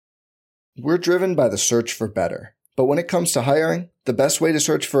We're driven by the search for better. But when it comes to hiring, the best way to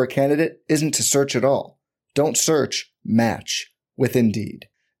search for a candidate isn't to search at all. Don't search, match with Indeed.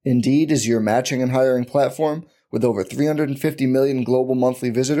 Indeed is your matching and hiring platform with over 350 million global monthly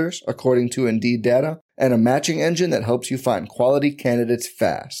visitors, according to Indeed data, and a matching engine that helps you find quality candidates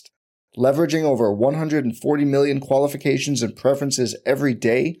fast. Leveraging over 140 million qualifications and preferences every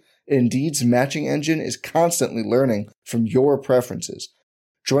day, Indeed's matching engine is constantly learning from your preferences.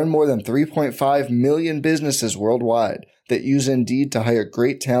 Join more than 3.5 million businesses worldwide that use Indeed to hire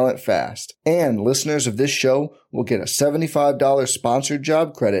great talent fast. And listeners of this show will get a $75 sponsored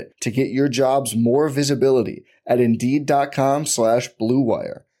job credit to get your jobs more visibility at Indeed.com/Blue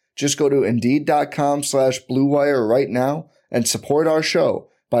Wire. Just go to Indeed.com/Blue Wire right now and support our show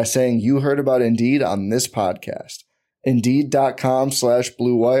by saying you heard about Indeed on this podcast.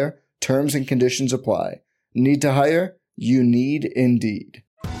 Indeed.com/Blue Wire. Terms and conditions apply. Need to hire? You need Indeed.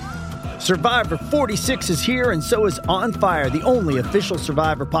 Survivor 46 is here, and so is On Fire, the only official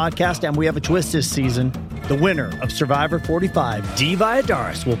Survivor podcast, and we have a twist this season. The winner of Survivor 45, Dee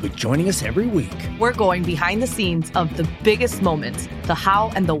Valladares, will be joining us every week. We're going behind the scenes of the biggest moments, the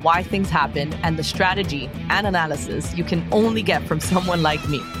how and the why things happen, and the strategy and analysis you can only get from someone like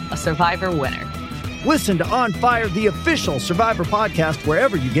me, a Survivor winner. Listen to On Fire, the official Survivor podcast,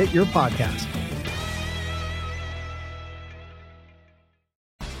 wherever you get your podcast.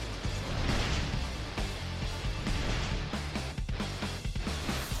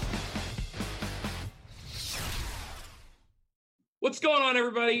 What's going on,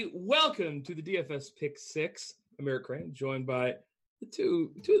 everybody? Welcome to the DFS Pick 6. I'm Eric Crane, joined by the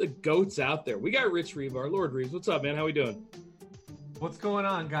two of the GOATs out there. We got Rich Reeve, our Lord Reeves. What's up, man? How we doing? What's going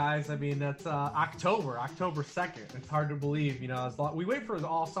on, guys? I mean, that's October 2nd. It's hard to believe, we wait for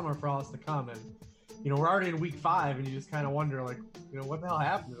all summer for all this to come, and, we're already in week 5, and you just kind of wonder, what the hell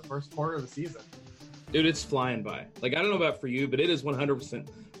happened in the first quarter of the season? Dude, it's flying by. I don't know about for you, but it is 100%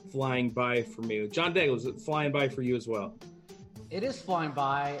 flying by for me. John Daigle, is it flying by for you as well? It is flying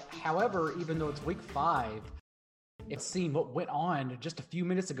by. However, even though it's week 5, it's seen what went on just a few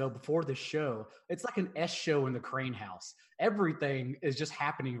minutes ago before the show. It's like an S show in the Crane house. Everything is just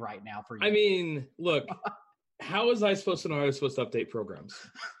happening right now for you. I mean, look, how was I supposed to know I was supposed to update programs?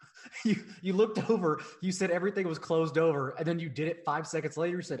 You looked over, you said everything was closed over, and then you did it 5 seconds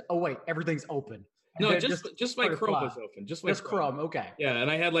later. You said, oh, wait, everything's open. And no, just my Chrome was open. Just Chrome. Okay. Yeah, and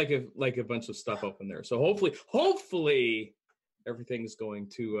I had like a bunch of stuff open there. So hopefully everything's going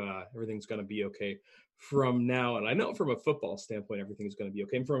to be okay from now. And I know from a football standpoint, everything's going to be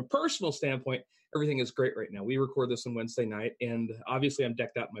okay. And from a personal standpoint, everything is great right now. We record this on Wednesday night, and obviously I'm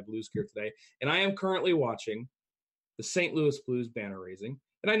decked out in my Blues gear today. And I am currently watching the St. Louis Blues banner raising.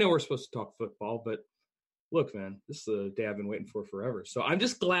 And I know we're supposed to talk football, but look, man, this is the day I've been waiting for forever. So I'm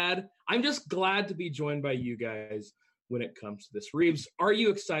just glad to be joined by you guys when it comes to this. Reeves, are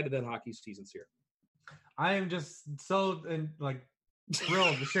you excited that hockey season's here? I am just so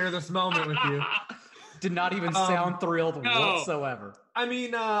thrilled to share this moment with you. Did not even sound thrilled whatsoever. I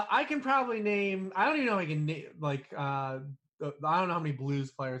mean, I can probably name. I don't even know if I can name. I don't know how many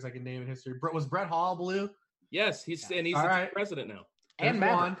Blues players I can name in history. Was Brett Hall Blue? Yes, he's the president now. And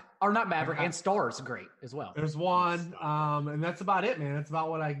Maverick, or not Maverick, and Stars great as well. There's one, and that's about it, man. That's about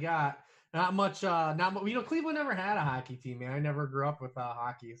what I got. Not much. Cleveland never had a hockey team, man. I never grew up with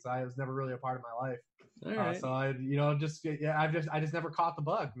hockey, so I was never really a part of my life. All right. So I just never caught the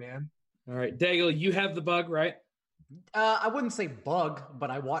bug, man. All right, Daigle, you have the bug, right? I wouldn't say bug,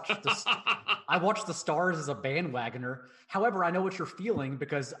 but I watched the Stars as a bandwagoner. However, I know what you're feeling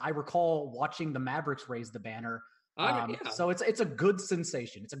because I recall watching the Mavericks raise the banner. So it's a good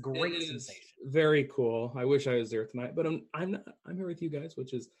sensation. It's a great sensation. Very cool. I wish I was there tonight, but I'm not. I'm here with you guys,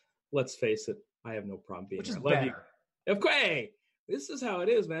 which is, let's face it, I have no problem being here. Which is better. Of course. Hey, this is how it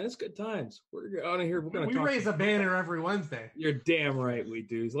is, man. It's good times. We're out of here. We raise a banner every Wednesday. You're damn right we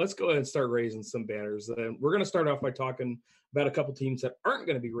do. So let's go ahead and start raising some banners. We're going to start off by talking about a couple teams that aren't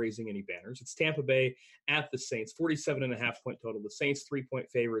going to be raising any banners. It's Tampa Bay at the Saints, 47.5-point total. The Saints 3-point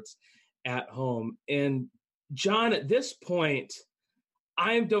favorites at home. And John, at this point,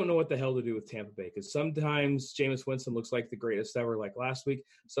 I don't know what the hell to do with Tampa Bay, because sometimes Jameis Winston looks like the greatest ever, like last week.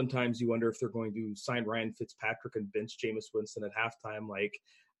 Sometimes you wonder if they're going to sign Ryan Fitzpatrick and bench Jameis Winston at halftime.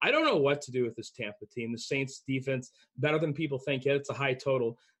 I don't know what to do with this Tampa team. The Saints defense, better than people think. Yet it's a high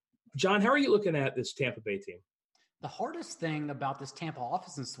total. John, how are you looking at this Tampa Bay team? The hardest thing about this Tampa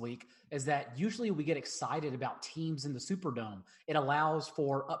offense this week is that usually we get excited about teams in the Superdome. It allows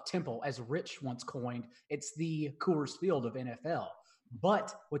for up-tempo. As Rich once coined, it's the Coors Field of NFL.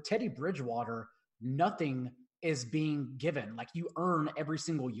 But with Teddy Bridgewater, nothing is being given. Like, you earn every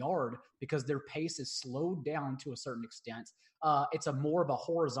single yard because their pace is slowed down to a certain extent. It's a more of a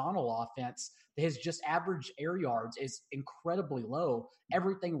horizontal offense. His just average air yards is incredibly low.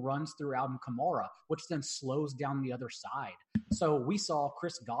 Everything runs through Alvin Kamara, which then slows down the other side. So we saw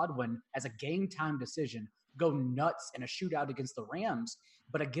Chris Godwin, as a game time decision, go nuts in a shootout against the Rams.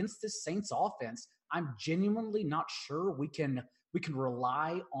 But against this Saints offense, I'm genuinely not sure we can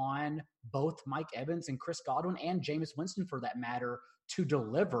rely on both Mike Evans and Chris Godwin and Jameis Winston, for that matter, to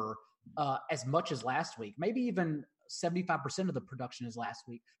deliver as much as last week. Maybe even 75% of the production is last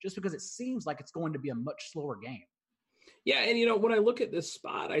week, just because it seems like it's going to be a much slower game. Yeah, and when I look at this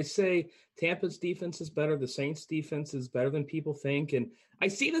spot, I say Tampa's defense is better. The Saints' defense is better than people think. And I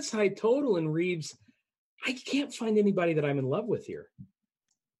see this high total in Reeves. I can't find anybody that I'm in love with here.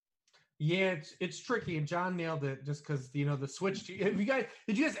 Yeah, it's tricky, and John nailed it just because, the switch. Did you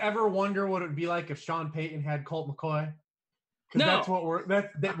guys ever wonder what it would be like if Sean Payton had Colt McCoy? No. That's what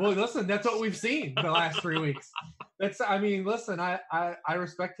well, listen, that's what we've seen the last 3 weeks. Listen, I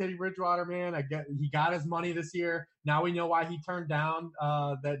respect Teddy Bridgewater, man. He got his money this year. Now we know why he turned down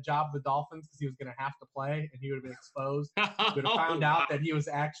that job with the Dolphins, because he was going to have to play and he would have been exposed. He would have found out that he was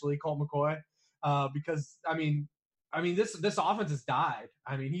actually Colt McCoy. Because this offense has died.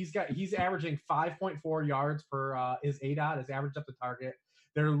 He's averaging 5.4 yards per his ADOT, his average up the target.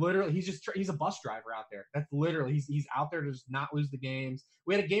 They're literally, he's a bus driver out there. That's literally, he's out there to just not lose the games.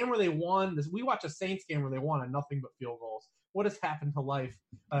 We had a game where they won. We watched a Saints game where they won on nothing but field goals. What has happened to life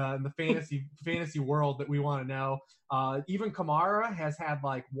in the fantasy world that we want to know? Even Kamara has had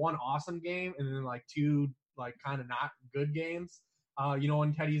like one awesome game and then like two like kind of not good games.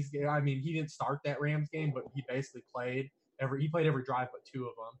 In Teddy's, he didn't start that Rams game, but he basically played every drive but two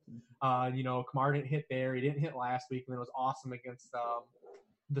of them. Kamara didn't hit there. He didn't hit last week, and then it was awesome against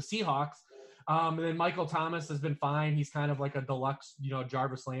the Seahawks. And then Michael Thomas has been fine. He's kind of like a deluxe,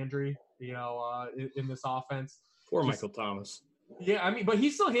 Jarvis Landry, in this offense. Poor Michael Thomas. Yeah, but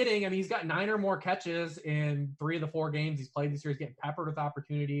he's still hitting. He's got 9 or more catches in 3 of the 4 games he's played this year. He's getting peppered with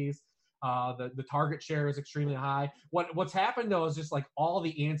opportunities. The target share is extremely high. What's happened though is just like all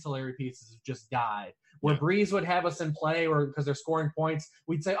the ancillary pieces have just died. Where Breeze would have us in play, or because they're scoring points,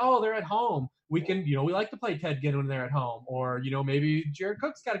 we'd say, oh, they're at home. We can, we like to play Ted Ginn when they're at home, or maybe Jared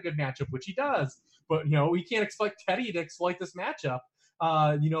Cook's got a good matchup, which he does. But we can't expect Teddy to exploit this matchup.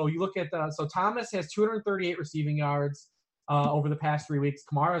 You look at so Thomas has 238 receiving yards over the past 3 weeks.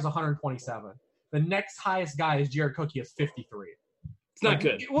 Kamara has 127. The next highest guy is Jared Cook. He has 53. It's not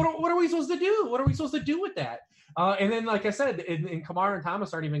good. What are we supposed to do? What are we supposed to do with that? And then, like I said, and Kamara and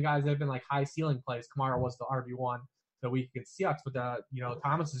Thomas aren't even guys that have been like high ceiling plays. Kamara was the RB1 the week against Seahawks, but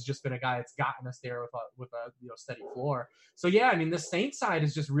Thomas has just been a guy that's gotten us there with a steady floor. So yeah, the Saints side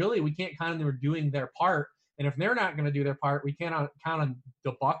is just really, we can't count on them doing their part. And if they're not going to do their part, we can't count on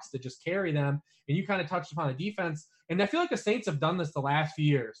the Bucs to just carry them. And you kind of touched upon the defense. And I feel like the Saints have done this the last few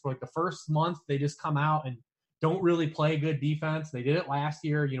years. For like the first month, they just come out and don't really play good defense. They did it last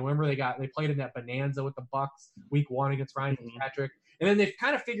year. Remember they played in that bonanza with the Bucs week 1 against Ryan Fitzpatrick. And then they've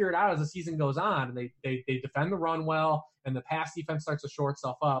kind of figured it out as the season goes on. And they defend the run well, and the pass defense starts to shore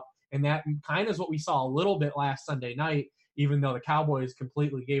itself up. And that kind of is what we saw a little bit last Sunday night, even though the Cowboys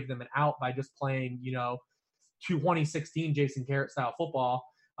completely gave them an out by just playing, 2016 Jason Garrett style football,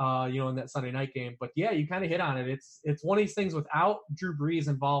 in that Sunday night game. But yeah, you kind of hit on it. It's one of these things without Drew Brees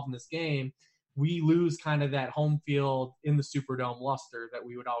involved in this game, we lose kind of that home field in the Superdome luster that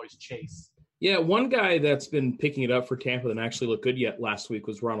we would always chase. Yeah, one guy that's been picking it up for Tampa that actually looked good yet last week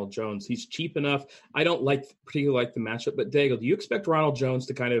was Ronald Jones. He's cheap enough. I don't particularly like the matchup, but Daigle, do you expect Ronald Jones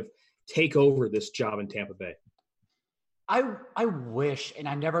to kind of take over this job in Tampa Bay? I wish, and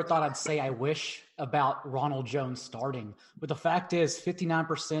I never thought I'd say I wish about Ronald Jones starting, but the fact is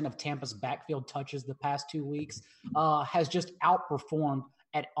 59% of Tampa's backfield touches the past 2 weeks has just outperformed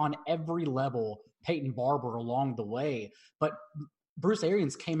on every level Peyton Barber along the way. But Bruce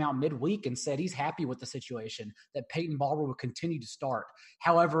Arians came out midweek and said he's happy with the situation, that Peyton Barber will continue to start.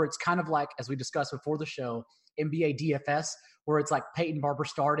 However, it's kind of like, as we discussed before the show, NBA DFS, where it's like Peyton Barber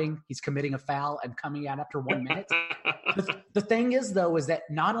starting, he's committing a foul and coming out after 1 minute. The thing is, though, is that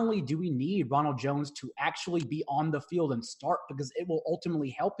not only do we need Ronald Jones to actually be on the field and start, because it will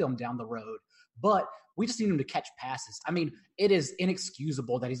ultimately help him down the road, but we just need him to catch passes. It is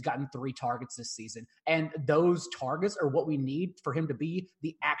inexcusable that he's gotten 3 targets this season, and those targets are what we need for him to be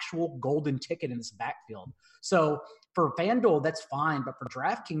the actual golden ticket in this backfield. So for FanDuel, that's fine, but for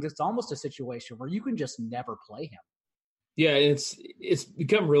DraftKings, it's almost a situation where you can just never play him. Yeah, it's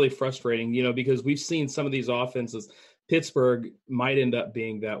become really frustrating, because we've seen some of these offenses Pittsburgh might end up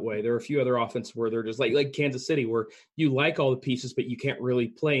being that way. There are a few other offenses where they're just like Kansas City, where you like all the pieces, but you can't really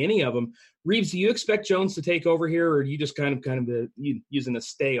play any of them. Reeves, do you expect Jones to take over here, or are you just kind of using a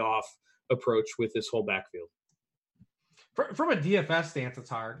stay off approach with this whole backfield? From a DFS stance, it's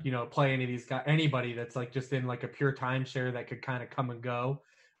hard, play any of these guys, anybody that's like just in like a pure timeshare that could kind of come and go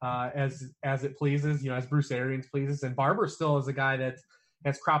as it pleases, as Bruce Arians pleases. And Barber still is a guy that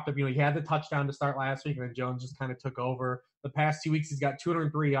has cropped up. He had the touchdown to start last week, and then Jones just kind of took over. The past 2 weeks, he's got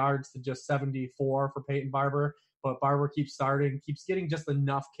 203 yards to just 74 for Peyton Barber, but Barber keeps starting, keeps getting just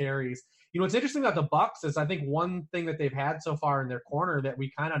enough carries. What's interesting about the Bucs is I think one thing that they've had so far in their corner that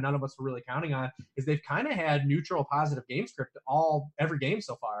none of us were really counting on is they've kind of had neutral positive game script every game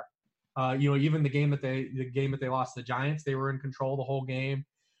so far. Even the game that they lost to the Giants, they were in control the whole game.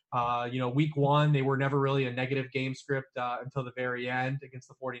 Week 1, they were never really a negative game script until the very end against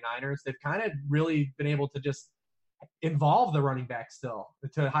the 49ers. They've kind of really been able to just involve the running back still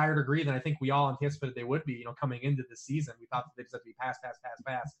to a higher degree than I think we all anticipated they would be, coming into the season. We thought that they just had to be pass.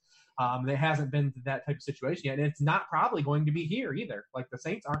 It hasn't been that type of situation yet. And it's not probably going to be here either. Like the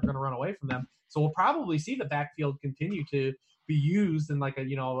Saints aren't going to run away from them. So we'll probably see the backfield continue to be used in like a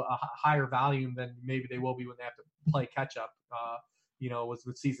higher volume than maybe they will be when they have to play catch up,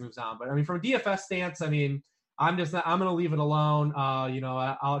 with season moves on. But I mean, from a DFS stance, I'm going to leave it alone.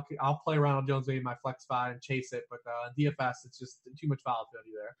 I'll play Ronald Jones maybe in my flex spot and chase it. But DFS, it's just too much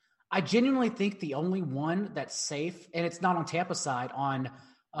volatility there. I genuinely think the only one that's safe, and it's not on Tampa's side, on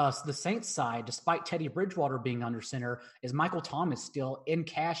the Saints side, despite Teddy Bridgewater being under center, is Michael Thomas still in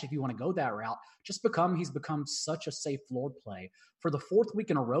cash if you want to go that route. He's become such a safe floor play. For the 4th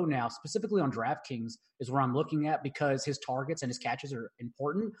week in a row now, specifically on DraftKings, is where I'm looking at because his targets and his catches are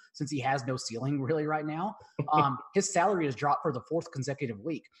important since he has no ceiling really right now. His salary has dropped for the 4th consecutive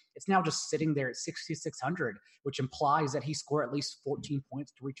week. It's now just sitting there at 6,600, which implies that he scored at least 14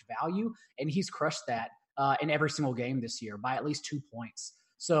 points to reach value, and he's crushed that in every single game this year by at least 2 points.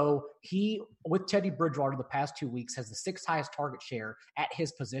 So he, with Teddy Bridgewater the past 2 weeks, has the 6th highest target share at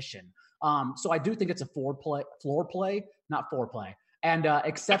his position. So I do think it's a floor play, not foreplay, and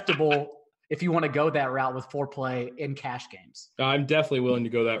acceptable if you want to go that route with foreplay in cash games. I'm definitely willing to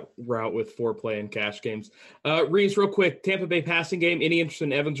go that route with foreplay in cash games. Reeves, real quick, Tampa Bay passing game, any interest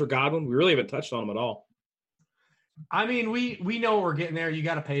in Evans or Godwin? We really haven't touched on them at all. I mean, we know we're getting there. You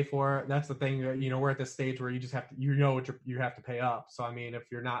got to pay for it. That's the thing. We're at this stage where you just have to, what you have to pay up. So, I mean, if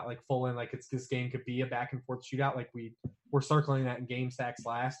you're not like full in, like this game could be a back and forth shootout. Like we're circling that in game stacks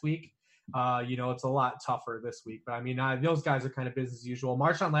last week. It's a lot tougher this week, but I mean, those guys are kind of business as usual.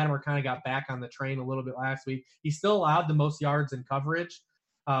 Marshawn Lattimore kind of got back on the train a little bit last week. He still allowed the most yards in coverage.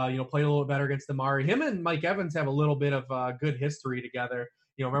 Played a little bit better against Amari. Him and Mike Evans have a little bit of good history together.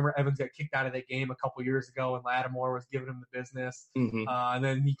 Remember Evans got kicked out of that game a couple years ago and Lattimore was giving him the business. Mm-hmm. And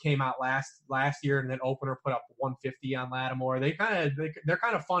then he came out last year and then opener put up 150 on Lattimore. They're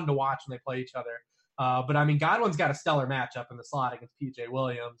kind of fun to watch when they play each other. But I mean, Godwin's got a stellar matchup in the slot against PJ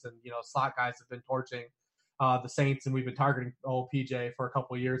Williams, and slot guys have been torching the Saints, and we've been targeting old PJ for a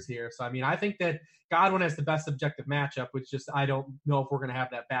couple of years here. So I mean, I think that Godwin has the best objective matchup, which just I don't know if we're going to have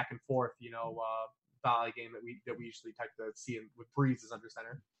that back and forth, volley game that we usually type to see with Breeze as under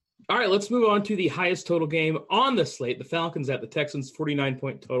center. All right, let's move on to the highest total game on the slate. The Falcons at the Texans,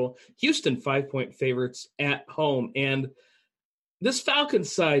 49-point total. Houston, 5-point favorites at home. And this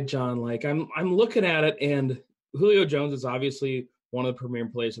Falcons side, John, like I'm looking at it, and Julio Jones is obviously one of the premier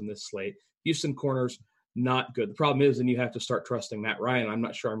plays in this slate. Houston corners, not good. The problem is, then you have to start trusting Matt Ryan. I'm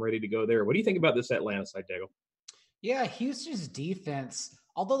not sure I'm ready to go there. What do you think about this Atlanta side, Diego? Yeah, Houston's defense,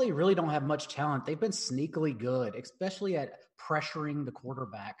 although they really don't have much talent, they've been sneakily good, especially at pressuring the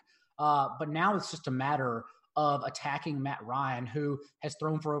quarterback. But now it's just a matter of attacking Matt Ryan, who has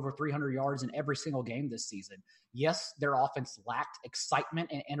thrown for over 300 yards in every single game this season. Yes, their offense lacked excitement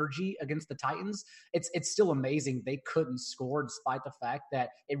and energy against the Titans. It's still amazing they couldn't score despite the fact that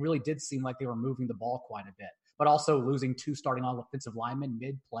it really did seem like they were moving the ball quite a bit. But also losing 2 starting offensive linemen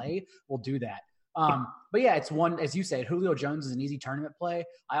mid-play will do that. But yeah, it's one, as you said, Julio Jones is an easy tournament play.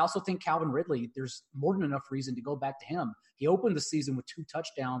 I also think Calvin Ridley, there's more than enough reason to go back to him. He opened the season with 2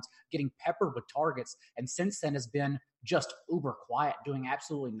 touchdowns, getting peppered with targets, and since then has been just uber quiet, doing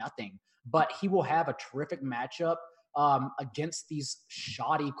absolutely nothing. But he will have a terrific matchup against these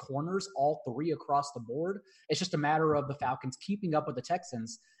shoddy corners, all 3 across the board. It's just a matter of the Falcons keeping up with the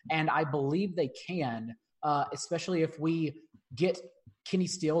Texans, and I believe they can, especially if we get Kenny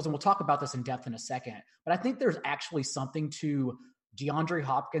Stills, and we'll talk about this in depth in a second. But I think there's actually something to DeAndre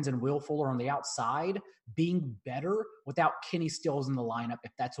Hopkins and Will Fuller on the outside being better without Kenny Stills in the lineup,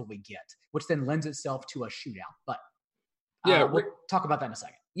 if that's what we get, which then lends itself to a shootout. But Yeah, we'll talk about that in a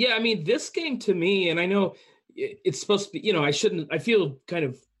second. Yeah, I mean, this game to me, and I know it's supposed to be, I feel kind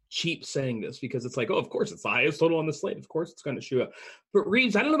of cheap saying this because it's like, oh, of course it's the highest total on the slate. Of course it's going to shoot up. But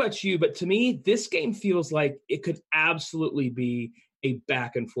Reeves, I don't know about you, but to me, this game feels like it could absolutely be a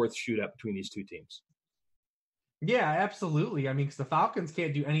back and forth shootout between these two teams. Yeah, absolutely. I mean, because the Falcons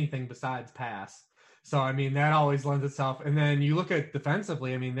can't do anything besides pass. So, I mean, that always lends itself. And then you look at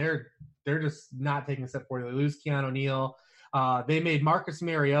defensively, I mean, they're just not taking a step forward. They lose Keanu Neal. They made Marcus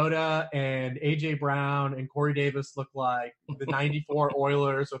Mariota and A.J. Brown and Corey Davis look like the 94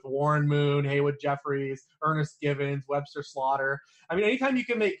 Oilers with Warren Moon, Haywood Jeffries, Ernest Givens, Webster Slaughter. I mean, anytime you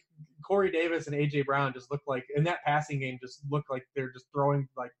can make Corey Davis and A.J. Brown just look like – in that passing game just look like they're just throwing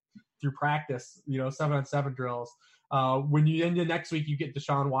like through practice, 7-on-7 drills. When you end the next week, you get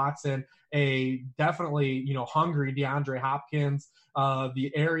Deshaun Watson, a definitely, hungry DeAndre Hopkins,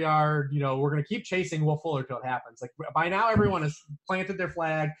 the air yard, we're going to keep chasing Will Fuller till it happens. Like by now, everyone has planted their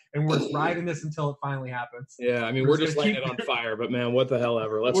flag and we're riding this until it finally happens. Yeah. I mean, we're just lighting it on fire, but man, what the hell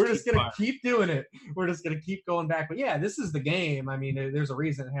ever. We're just going to keep doing it. We're just going to keep going back. But yeah, this is the game. I mean, there's a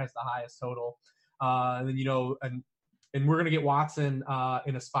reason it has the highest total. And then, and we're going to get Watson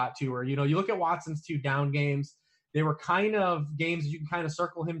in a spot too, where, you look at Watson's 2 down games. They were kind of games you can kind of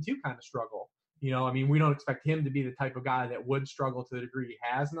circle him to kind of struggle. I mean, we don't expect him to be the type of guy that would struggle to the degree he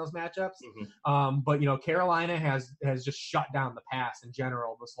has in those matchups. Mm-hmm. But, Carolina has just shut down the pass in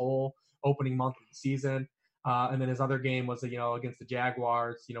general this whole opening month of the season. And then his other game was, against the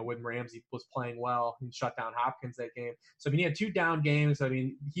Jaguars, when Ramsey was playing well and shut down Hopkins that game. So, I mean, he had 2 down games. I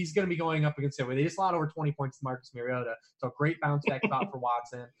mean, he's going to be going up against him. They just allowed over 20 points to Marcus Mariota. So, great bounce back spot for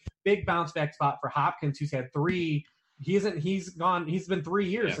Watson. Big bounce back spot for Hopkins, who's had 3. He's been 3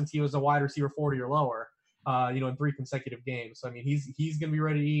 years since he was a wide receiver 40 or lower, in 3 consecutive games. So, I mean, he's going to be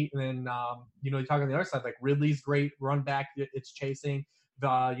ready to eat. And then, you talk on the other side, like Ridley's great run back. It's chasing.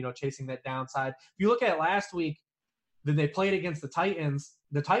 Chasing that downside. If you look at last week, then they played against the Titans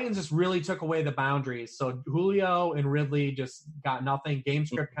just really took away the boundaries. So Julio and Ridley just got nothing. Game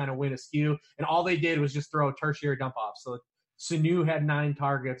script kind of went askew, and all they did was just throw tertiary dump off. So Sanu had 9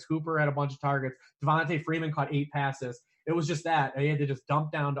 targets. Hooper had a bunch of targets. Devontae Freeman caught 8 passes. It was just that. They had to just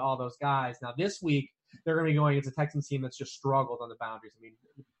dump down to all those guys. Now this week, they're going to be going against a Texans team that's just struggled on the boundaries. I mean,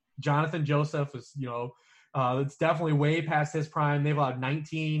 Jonathan Joseph is, it's definitely way past his prime. They've allowed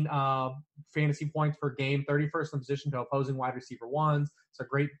 19 fantasy points per game, 31st in position to opposing wide receiver ones. It's a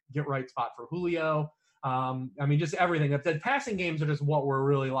great get-right spot for Julio. I mean, just everything. The passing games are just what we're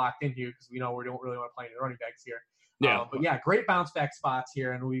really locked into because we don't really want to play any running backs here. Yeah. But yeah, great bounce-back spots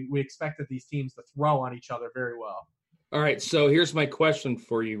here, and we expected these teams to throw on each other very well. All right, so here's my question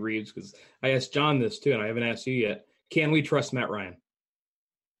for you, Reeves, because I asked John this too, and I haven't asked you yet. Can we trust Matt Ryan?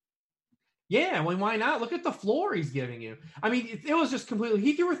 Yeah, well, why not? Look at the floor he's giving you. I mean, it was just completely –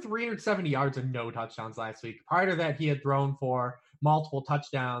 he threw 370 yards and no touchdowns last week. Prior to that, he had thrown for multiple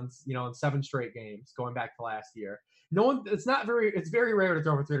touchdowns, in 7 straight games going back to last year. It's very rare to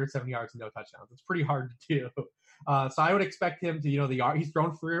throw for 370 yards and no touchdowns. It's pretty hard to do. So I would expect him to, he's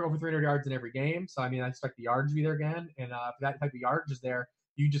thrown for over 300 yards in every game. So, I mean, I expect the yardage to be there again. And if that type of yardage is there,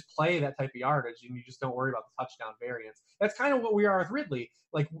 you just play that type of yardage and you just don't worry about the touchdown variance. That's kind of what we are with Ridley.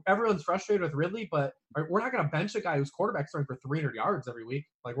 Like, everyone's frustrated with Ridley, but we're not going to bench a guy whose quarterback's throwing for 300 yards every week.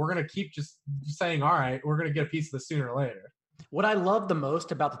 Like, we're going to keep just saying, all right, we're going to get a piece of this sooner or later. What I love the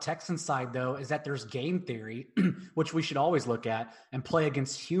most about the Texans side, though, is that there's game theory, which we should always look at and play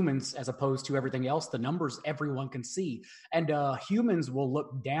against humans as opposed to everything else, the numbers everyone can see. And humans will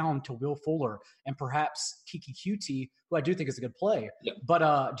look down to Will Fuller and perhaps Kiki QT, who I do think is a good play. Yep. But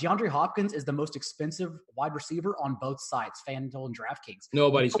DeAndre Hopkins is the most expensive wide receiver on both sides, FanDuel and DraftKings.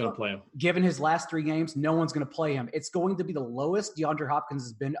 Nobody's going to play him. Given his last 3 games, no one's going to play him. It's going to be the lowest DeAndre Hopkins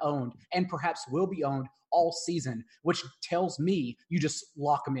has been owned and perhaps will be owned all season, which tells me you just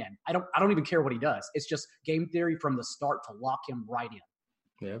lock him in. I don't even care what he does. It's just game theory from the start to lock him right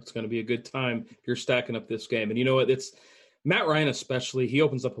in. Yeah, it's going to be a good time if you're stacking up this game. And you know what? It's Matt Ryan especially. He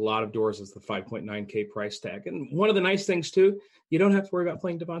opens up a lot of doors as the 5.9K price tag. And one of the nice things too, you don't have to worry about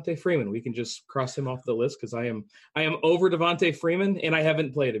playing Devontae Freeman. We can just cross him off the list because I am over Devontae Freeman, and I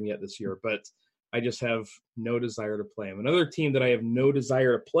haven't played him yet this year, but I just have no desire to play him. Another team that I have no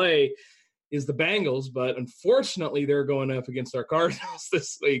desire to play is the Bengals, but unfortunately they're going up against our Cardinals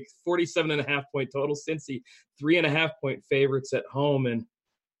this week. 47.5 point total. Cincy 3.5 point favorites at home. And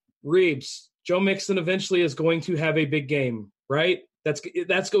Reeves, Joe Mixon eventually is going to have a big game, right? That's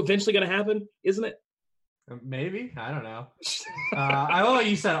eventually going to happen, isn't it? Maybe. I don't know. I love how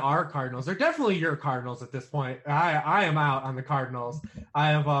you said our Cardinals. They're definitely your Cardinals at this point. I am out on the Cardinals.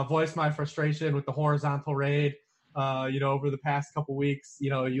 I have voiced my frustration with the horizontal raid. over the past couple weeks.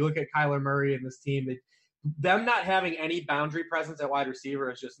 You look at Kyler Murray and this team, them not having any boundary presence at wide receiver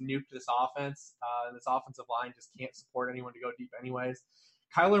has just nuked this offense. This offensive line just can't support anyone to go deep anyways.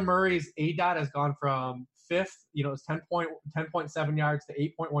 Kyler Murray's ADOT has gone from fifth, it's 10.7 yards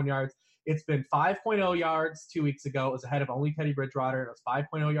to 8.1 yards. It's been 5.0 yards 2 weeks ago. It was ahead of only Teddy Bridgewater. It was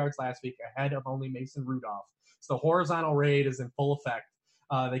 5.0 yards last week, ahead of only Mason Rudolph. So the horizontal raid is in full effect.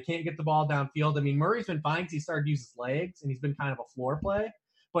 They can't get the ball downfield. I mean, Murray's been fine because he started to use his legs, and he's been kind of a floor play.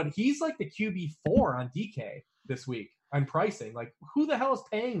 But he's like the QB4 on DK this week on pricing. Like, who the hell is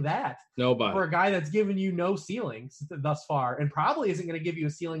paying that? Nobody. For a guy that's given you no ceilings thus far, and probably isn't going to give you a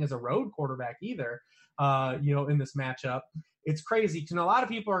ceiling as a road quarterback either, in this matchup. It's crazy. A lot of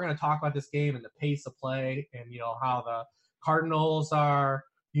people are going to talk about this game and the pace of play and, how the Cardinals are,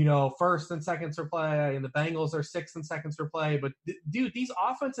 first and seconds for play, and the Bengals are sixth and seconds for play. But, dude, these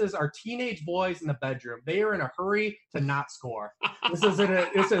offenses are teenage boys in the bedroom. They are in a hurry to not score. This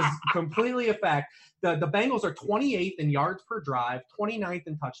is completely a fact. The Bengals are 28th in yards per drive, 29th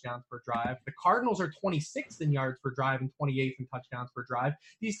in touchdowns per drive. The Cardinals are 26th in yards per drive and 28th in touchdowns per drive.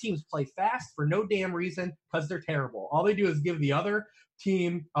 These teams play fast for no damn reason because they're terrible. All they do is give the other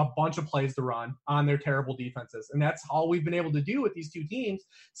team a bunch of plays to run on their terrible defenses. And that's all we've been able to do with these two teams.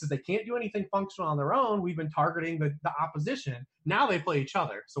 Since they can't do anything functional on their own, we've been targeting the opposition. Now they play each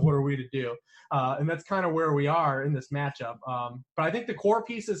other. So what are we to do? And that's kind of where we are in this matchup. But I think the core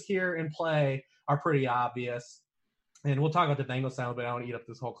pieces here in play are pretty obvious. And we'll talk about the Bengals side, but I don't want to eat up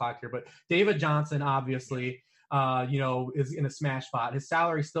this whole clock here. But David Johnson, obviously, is in a smash spot. His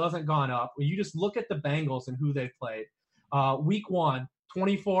salary still hasn't gone up. When you just look at the Bengals and who they've played, week 1,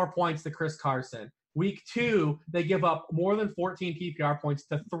 24 points to Chris Carson. Week 2, they give up more than 14 PPR points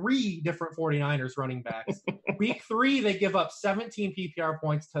to 3 different 49ers running backs. Week 3, they give up 17 PPR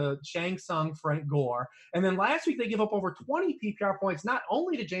points to Shang Tsung, Frank Gore. And then last week, they give up over 20 PPR points, not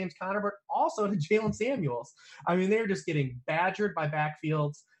only to James Conner, but also to Jalen Samuels. I mean, they're just getting badgered by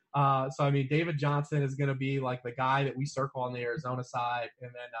backfields. David Johnson is going to be like the guy that we circle on the Arizona side.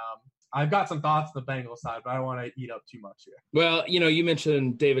 And then I've got some thoughts on the Bengals side, but I don't want to eat up too much here. Well, you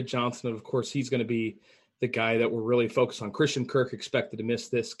mentioned David Johnson, and of course, he's going to be the guy that we're really focused on. Christian Kirk expected to miss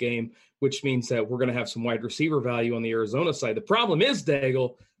this game, which means that we're going to have some wide receiver value on the Arizona side. The problem is,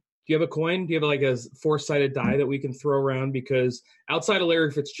 Daigle, do you have a coin? Do you have like a four-sided die that we can throw around? Because outside of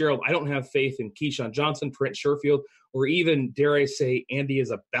Larry Fitzgerald, I don't have faith in Keyshawn Johnson, Trent Sherfield, or even, dare I say, Andy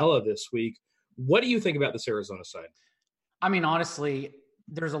Isabella this week. What do you think about this Arizona side? I mean, honestly,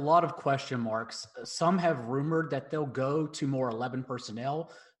 there's a lot of question marks. Some have rumored that they'll go to more 11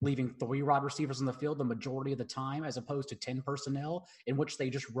 personnel, leaving 3 wide receivers on the field the majority of the time, as opposed to 10 personnel, in which they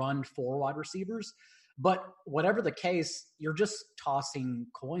just run 4 wide receivers. But whatever the case, you're just tossing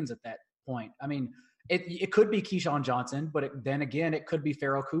coins at that point. I mean, it could be Keyshawn Johnson, but then again, it could be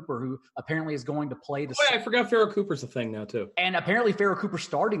Pharoh Cooper, who apparently is going to play the. I forgot Pharoh Cooper's a thing now too, and apparently Pharoh Cooper's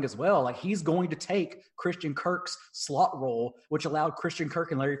starting as well. Like, he's going to take Christian Kirk's slot role, which allowed Christian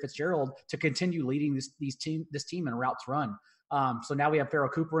Kirk and Larry Fitzgerald to continue leading this team in routes run. So now we have Pharoh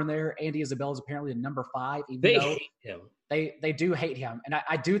Cooper in there. Andy Isabella is apparently the number 5. Even they though hate him. They do hate him. And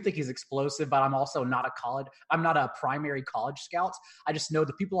I do think he's explosive, but I'm also not I'm not a primary college scout. I just know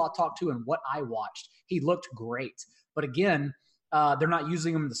the people I talked to and what I watched, he looked great. But again, they're not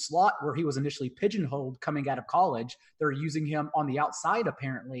using him in the slot where he was initially pigeonholed coming out of college. They're using him on the outside,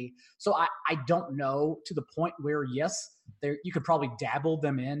 apparently. So I don't know, to the point where, yes, you could probably dabble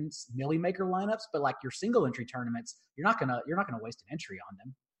them in Millie Maker lineups, but like your single entry tournaments, you're not gonna waste an entry on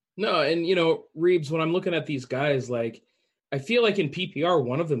them. No, and Reeves, when I'm looking at these guys, like, I feel like in PPR,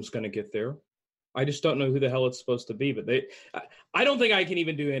 one of them's going to get there. I just don't know who the hell it's supposed to be. But I don't think I can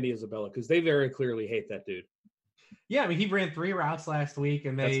even do Andy Isabella because they very clearly hate that dude. Yeah, I mean, he ran 3 routes last week,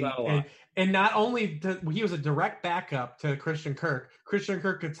 and that's not a lot. And not only he was a direct backup to Christian Kirk. Christian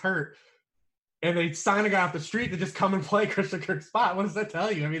Kirk gets hurt, and they sign a guy off the street to just come and play Christian Kirk's spot. What does that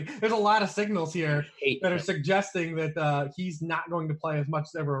tell you? I mean, there's a lot of signals here that are suggesting that he's not going to play as much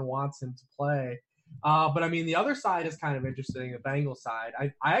as everyone wants him to play. But I mean, the other side is kind of interesting, the Bengals side.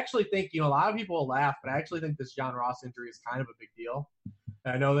 I actually think, a lot of people will laugh, but I actually think this John Ross injury is kind of a big deal.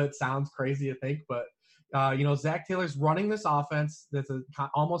 I know that sounds crazy to think, but Zach Taylor's running this offense that's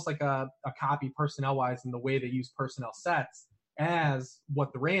almost like a copy personnel-wise in the way they use personnel sets as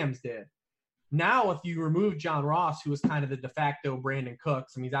what the Rams did. Now, if you remove John Ross, who was kind of the de facto Brandon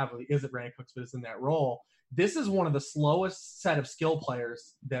Cooks, I mean, he obviously isn't Brandon Cooks, but is in that role, this is one of the slowest set of skill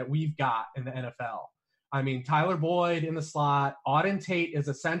players that we've got in the NFL. I mean, Tyler Boyd in the slot. Auden Tate is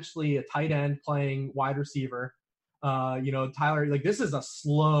essentially a tight end playing wide receiver. Tyler, like, this is a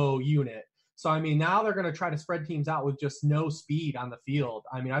slow unit. So, I mean, now they're going to try to spread teams out with just no speed on the field.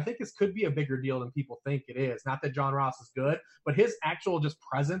 I mean, I think this could be a bigger deal than people think it is. Not that John Ross is good, but his actual just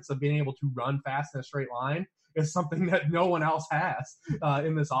presence of being able to run fast in a straight line is something that no one else has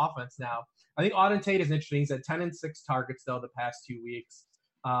in this offense now. I think Auden Tate is interesting. He's at 10 and 6 targets, though, the past 2 weeks.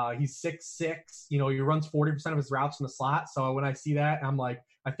 He's 6'6". He runs 40% of his routes in the slot. So when I see that, I'm like,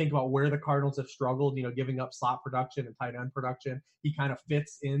 I think about where the Cardinals have struggled, giving up slot production and tight end production. He kind of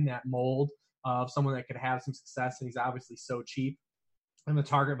fits in that mold of someone that could have some success, and he's obviously so cheap. And the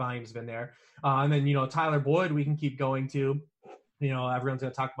target volume's been there. And then, Tyler Boyd, we can keep going to. Everyone's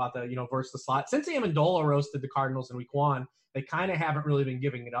going to talk about the, versus the slot. Since Amendola roasted the Cardinals in week 1, they kind of haven't really been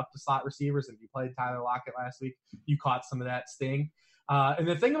giving it up to slot receivers. If you played Tyler Lockett last week, you caught some of that sting. And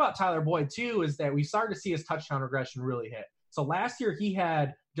the thing about Tyler Boyd, too, is that we started to see his touchdown regression really hit. So last year, he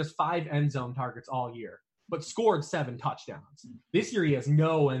had just 5 end zone targets all year, but scored 7 touchdowns. This year, he has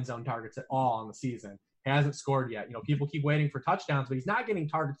no end zone targets at all on the season. He hasn't scored yet. People keep waiting for touchdowns, but he's not getting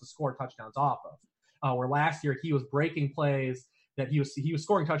targets to score touchdowns off of. Where last year, he was breaking plays that he was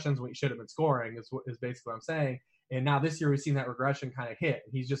scoring touchdowns when he should have been scoring, is basically what I'm saying. And now this year, we've seen that regression kind of hit.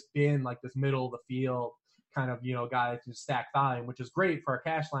 He's just been like this middle of the field kind of, guy that can stack volume, which is great for our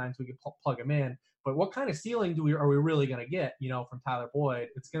cash lines. We can plug him in. But what kind of ceiling are we really going to get, from Tyler Boyd?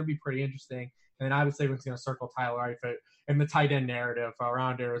 It's going to be pretty interesting. And then obviously we're going to circle Tyler Eifert and the tight end narrative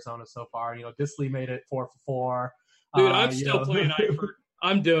around Arizona so far. Disley made it 4 for 4. Dude, I'm still playing Eifert.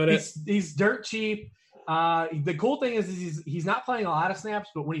 I'm doing it. He's dirt cheap. The cool thing is he's not playing a lot of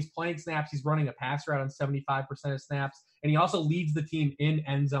snaps, but when he's playing snaps, he's running a pass route on 75% of snaps. And he also leads the team in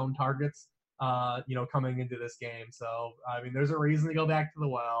end zone targets. Coming into this game. So, I mean, there's a reason to go back to the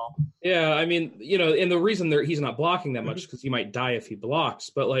well. Yeah, I mean, and the reason he's not blocking that much is because he might die if he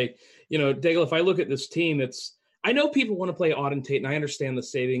blocks. But, Daigle, if I look at this team, I know people want to play Auden Tate, and I understand the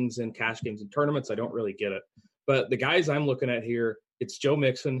savings in cash games and tournaments. I don't really get it. But the guys I'm looking at here, it's Joe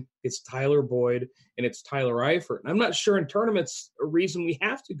Mixon, it's Tyler Boyd, and it's Tyler Eifert. And I'm not sure in tournaments a reason we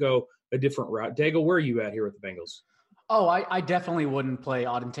have to go a different route. Daigle, where are you at here with the Bengals? Oh, I definitely wouldn't play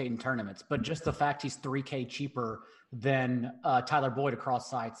Auden Tate in tournaments, but just the fact he's $3K cheaper than Tyler Boyd across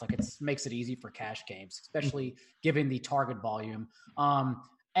sites, it makes it easy for cash games, especially given the target volume. I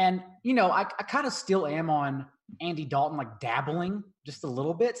kind of still am on Andy Dalton, dabbling just a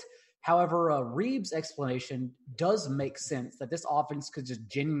little bit. However, Reeves' explanation does make sense that this offense could just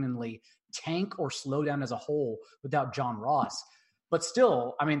genuinely tank or slow down as a whole without John Ross. But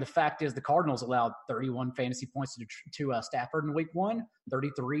still, I mean, the fact is the Cardinals allowed 31 fantasy points to Stafford in week 1,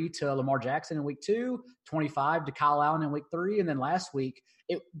 33 to Lamar Jackson in week 2, 25 to Kyle Allen in week 3. And then last week,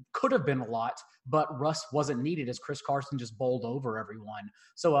 it could have been a lot, but Russ wasn't needed as Chris Carson just bowled over everyone.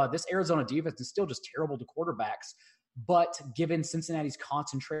 So this Arizona defense is still just terrible to quarterbacks. But given Cincinnati's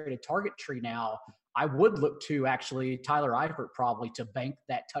concentrated target tree now, I would look to actually Tyler Eifert probably to bank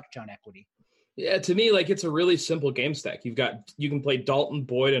that touchdown equity. Yeah, to me, it's a really simple game stack. You can play Dalton,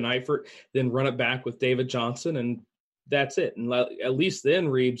 Boyd, and Eifert, then run it back with David Johnson, and that's it. And at least then,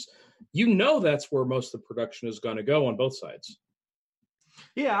 Reeves, that's where most of the production is going to go on both sides.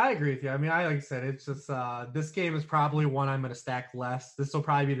 Yeah, I agree with you. I mean, like I said, it's just this game is probably one I'm going to stack less. This will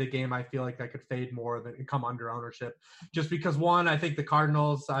probably be the game I feel like I could fade more than come under ownership. Just because, one, I think the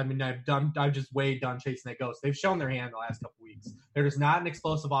Cardinals, I mean, I've just way done chasing that ghost. They've shown their hand the last couple weeks. They're just not an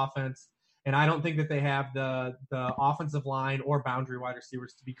explosive offense. And I don't think that they have the offensive line or boundary wide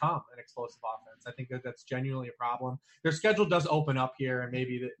receivers to become an explosive offense. I think that's genuinely a problem. Their schedule does open up here, and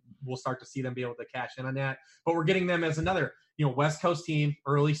maybe we'll start to see them be able to cash in on that. But we're getting them as another, West Coast team,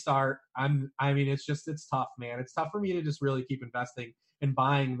 early start. It's tough, man. It's tough for me to just really keep investing and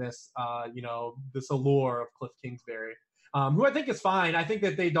buying this, this allure of Cliff Kingsbury, who I think is fine. I think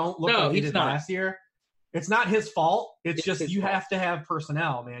that they don't look like he did last year. It's not his fault. It's just you have to have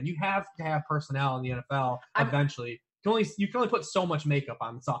personnel, man. You have to have personnel in the NFL eventually. You can only put so much makeup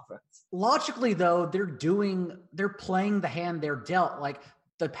on this offense. Logically, though, they're playing the hand they're dealt.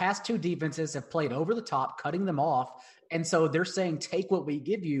 The past 2 defenses have played over the top, cutting them off. And so they're saying, take what we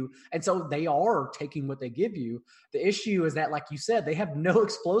give you. And so they are taking what they give you. The issue is that, like you said, they have no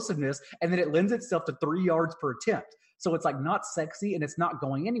explosiveness, and then it lends itself to 3 yards per attempt. So it's not sexy and it's not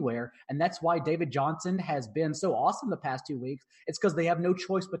going anywhere. And that's why David Johnson has been so awesome the past 2 weeks. It's because they have no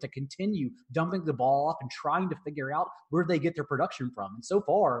choice but to continue dumping the ball off and trying to figure out where they get their production from. And so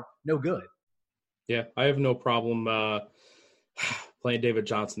far, no good. Yeah, I have no problem playing David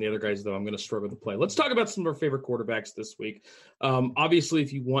Johnson. The other guys, though, I'm going to struggle to play. Let's talk about some of our favorite quarterbacks this week. Obviously,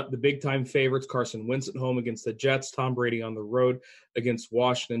 if you want the big-time favorites, Carson Wentz at home against the Jets, Tom Brady on the road against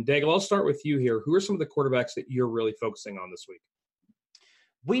Washington. Daigle, I'll start with you here. Who are some of the quarterbacks that you're really focusing on this week?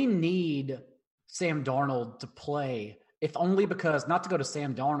 we need Sam Darnold to play, if only because, not to go to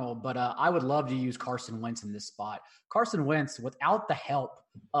Sam Darnold, but I would love to use Carson Wentz in this spot. Carson Wentz, without the help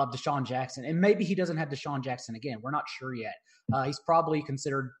of Deshaun Jackson, and maybe he doesn't have Deshaun Jackson again. We're not sure yet. He's probably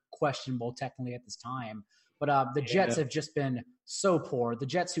considered questionable technically at this time. But the Jets have just been so poor. The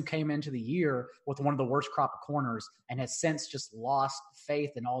Jets, who came into the year with one of the worst crop of corners and has since just lost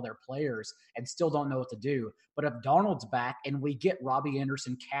faith in all their players and still don't know what to do. But if Darnold's back and we get Robbie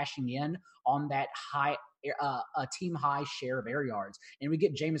Anderson cashing in on that high, a team high share of air yards, and we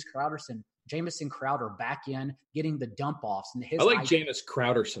get Jamison Crowder back in, getting the dump offs. And I like Jameis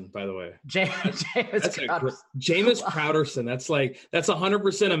Crowderson, by the way. Jameis Crowderson. That's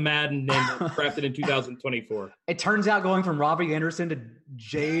 100% a Madden name crafted in 2024. It turns out going from Robbie Anderson to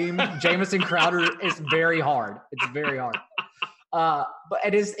Jamison Crowder is very hard. It's very hard. But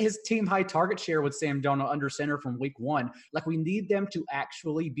at his team high target share with Sam Darnold under center from week 1, like, we need them to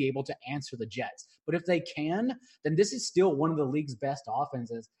actually be able to answer the Jets. But if they can, then this is still one of the league's best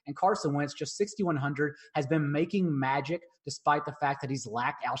offenses. And Carson Wentz, just 6,100, has been making magic despite the fact that he's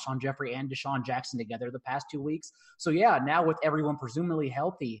lacked Alshon Jeffrey and Deshaun Jackson together the past 2 weeks. So yeah, now with everyone presumably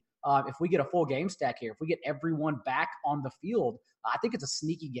healthy, if we get a full game stack here, if we get everyone back on the field, I think it's a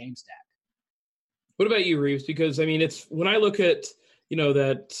sneaky game stack. What about you, Reeves? Because, I mean, it's when I look at,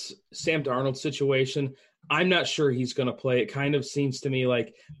 that Sam Darnold situation, I'm not sure he's going to play. It kind of seems to me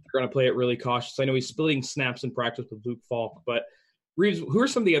like they're going to play it really cautious. I know he's splitting snaps in practice with Luke Falk, but Reeves, who are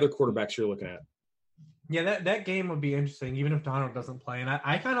some of the other quarterbacks you're looking at? Yeah, that game would be interesting, even if Darnold doesn't play. And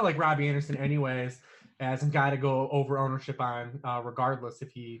I kind of like Robbie Anderson anyways as a guy to go over ownership on, regardless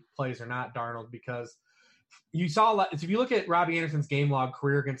if he plays or not, Darnold, because you saw if you look at Robbie Anderson's game log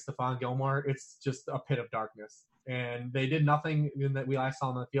career against Stephon Gilmore, it's just a pit of darkness. And they did nothing that we last saw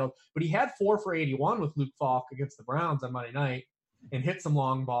him on the field. But he had 4 for 81 with Luke Falk against the Browns on Monday night and hit some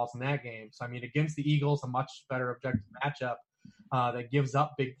long balls in that game. So, I mean, against the Eagles, a much better objective matchup that gives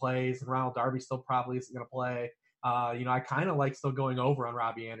up big plays. And Ronald Darby still probably isn't going to play. I kind of like still going over on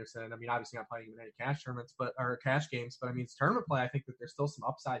Robbie Anderson. I mean, obviously not playing him in any cash tournaments, or cash games. But, I mean, it's tournament play. I think that there's still some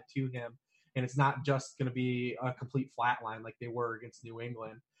upside to him. And it's not just going to be a complete flat line like they were against New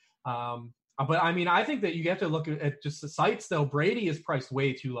England. But, I mean, I think that you have to look at just the sites, though. Brady is priced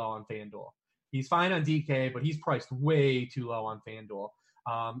way too low on FanDuel. He's fine on DK, but he's priced way too low on FanDuel.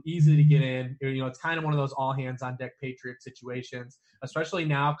 Easy to get in. It's kind of one of those all-hands-on-deck Patriot situations, especially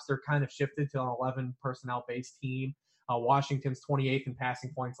now because they're kind of shifted to an 11 personnel-based team. Washington's 28th in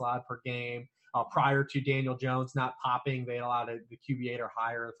passing points allowed per game. Prior to Daniel Jones not popping, they allowed the QB8 or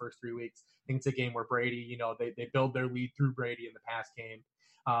higher the first 3 weeks. I think it's a game where Brady, they build their lead through Brady in the pass game.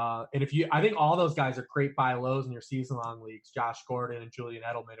 And I think all those guys are great buy lows in your season-long leagues, Josh Gordon and Julian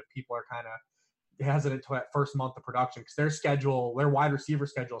Edelman, if people are kind of hesitant to that first month of production, because their wide receiver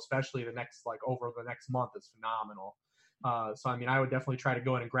schedule, especially over the next month, is phenomenal. So, I mean, I would definitely try to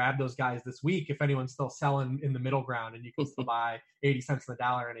go in and grab those guys this week if anyone's still selling in the middle ground, and you can still buy 80 cents on the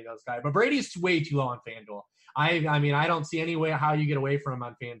dollar any of those guys. But Brady's way too low on FanDuel. I mean, I don't see any way how you get away from him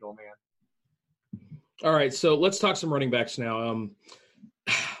on FanDuel, man. All right, so let's talk some running backs now.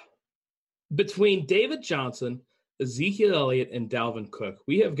 Between David Johnson, Ezekiel Elliott, and Dalvin Cook,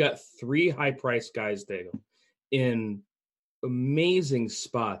 we have got 3 high-priced guys, David, in amazing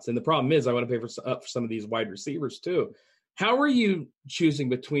spots. And the problem is I want to pay for some of these wide receivers too. How are you choosing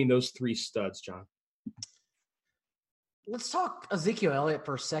between those 3 studs, John? Let's talk Ezekiel Elliott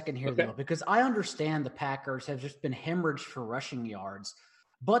for a second here, though, because I understand the Packers have just been hemorrhaged for rushing yards.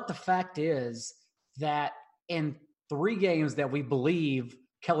 But the fact is that in 3 games that we believe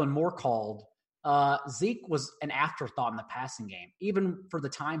Kellen Moore called, Zeke was an afterthought in the passing game, even for the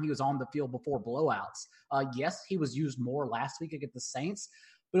time he was on the field before blowouts. Yes, he was used more last week against the Saints,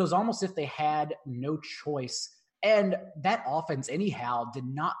 but it was almost if they had no choice. And that offense, anyhow, did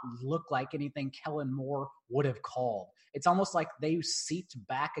not look like anything Kellen Moore would have called. It's almost like they seeped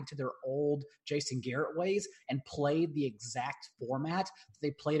back into their old Jason Garrett ways and played the exact format that they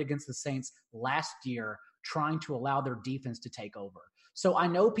played against the Saints last year, trying to allow their defense to take over. So I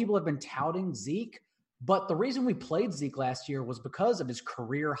know people have been touting Zeke, but the reason we played Zeke last year was because of his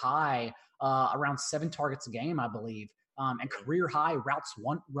career high, around 7 targets a game, I believe, and career high routes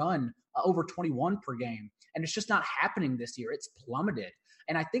run over 21 per game. And it's just not happening this year. It's plummeted.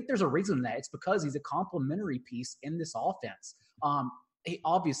 And I think there's a reason for that. It's because he's a complementary piece in this offense.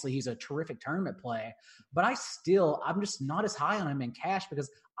 He's a terrific tournament play, but I'm just not as high on him in cash because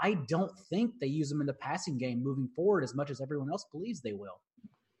I don't think they use him in the passing game moving forward as much as everyone else believes they will.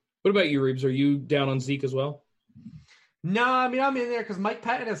 What about you, Reeves? Are you down on Zeke as well? No, I mean, I'm in there because Mike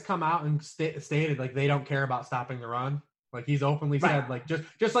Pettit has come out and stated like they don't care about stopping the run. Like he's openly said, like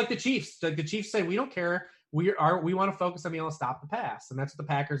just like the Chiefs. Like the Chiefs say, we don't care. We want to focus on being able to stop the pass, and that's what the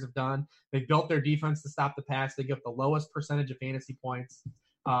Packers have done. They built their defense to stop the pass. They give the lowest percentage of fantasy points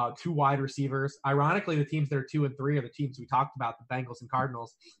to wide receivers. Ironically, the teams that are 2 and 3 are the teams we talked about, the Bengals and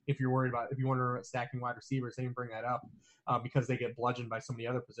Cardinals. If you wonder about stacking wide receivers, they didn't bring that up because they get bludgeoned by so many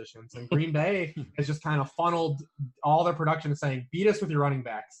other positions. And Green Bay has just kind of funneled all their production to saying, beat us with your running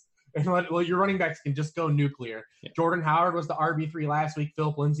backs. And your running backs can just go nuclear. Yeah. Jordan Howard was the RB3 last week.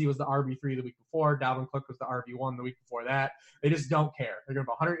 Philip Lindsay was the RB3 the week before. Dalvin Cook was the RB1 the week before that. They just don't care. They're going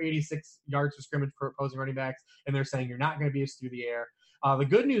to have 186 yards for scrimmage for opposing running backs, and they're saying you're not going to beat us through the air. The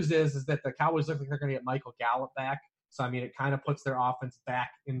good news is that the Cowboys look like they're going to get Michael Gallup back. So, I mean, it kind of puts their offense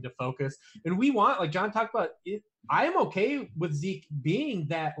back into focus. And we want, like John talked about, I am okay with Zeke being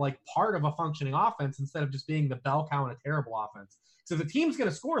that, like, part of a functioning offense instead of just being the bell cow in a terrible offense. So if the team's going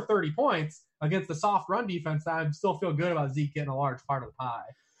to score 30 points against the soft run defense, I still feel good about Zeke getting a large part of the pie.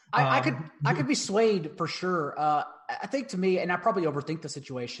 I could be swayed for sure. I think to me, and I probably overthink the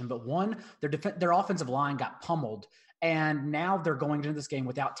situation, but one, their offensive line got pummeled, and now they're going into this game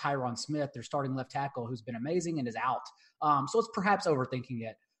without Tyron Smith, their starting left tackle, who's been amazing and is out. So it's perhaps overthinking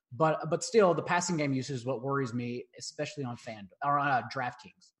it, but still, the passing game usage is what worries me, especially on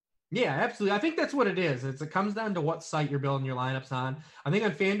DraftKings. Yeah, absolutely. I think that's what it is. It comes down to what site you're building your lineups on. I think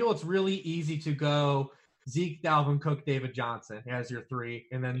on FanDuel, it's really easy to go Zeke, Dalvin Cook, David Johnson as your 3,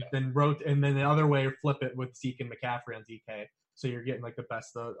 and then the other way, flip it with Zeke and McCaffrey on DK. So you're getting like the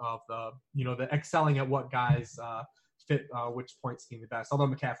best of the the excelling at what guys fit which point scheme the best. Although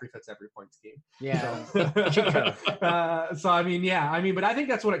McCaffrey fits every point scheme. Yeah. So I mean, but I think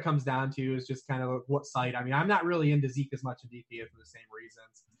that's what it comes down to is just kind of what site. I mean, I'm not really into Zeke as much in DK for the same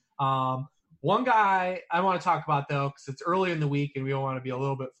reasons. One guy I want to talk about, though, because it's early in the week and we want to be a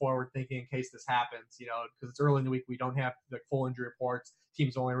little bit forward thinking in case this happens, because it's early in the week. We don't have the full injury reports.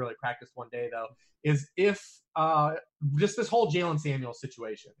 Teams only really practiced one day, though, is if just this whole Jalen Samuels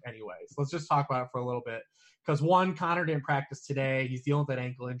situation anyways. Let's just talk about it for a little bit. Because one, Connor didn't practice today. He's dealing with that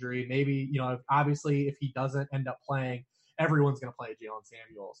ankle injury. Maybe, obviously if he doesn't end up playing, everyone's going to play Jalen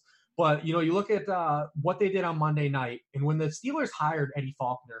Samuels. But, you look at what they did on Monday night, and when the Steelers hired Eddie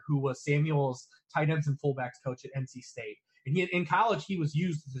Faulkner, who was Samuel's tight ends and fullbacks coach at NC State, and in college he was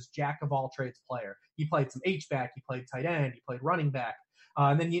used as this jack-of-all-trades player. He played some H-back, he played tight end, he played running back.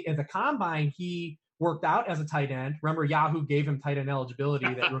 And then at the Combine, he worked out as a tight end. Remember, Yahoo gave him tight end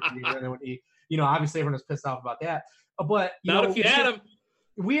eligibility that rookie year, and then when he, obviously everyone was pissed off about that. But, not if you had him.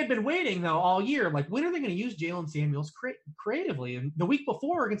 We had been waiting, though, all year. Like, when are they going to use Jalen Samuels creatively? And the week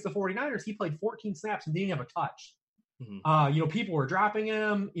before against the 49ers, he played 14 snaps and didn't have a touch. Mm-hmm. People were dropping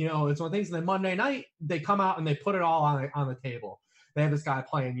him. It's one of the things. And then Monday night, they come out and they put it all on the table. They have this guy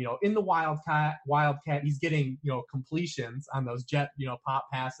playing, in the Wildcat. He's getting, completions on those jet, pop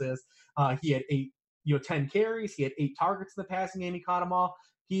passes. He had 10 carries. He had 8 targets in the passing game. He caught them all.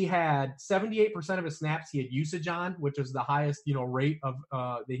 He had 78% of his snaps he had usage on, which is the highest, rate of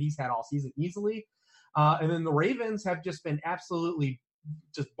that he's had all season easily. And then the Ravens have just been absolutely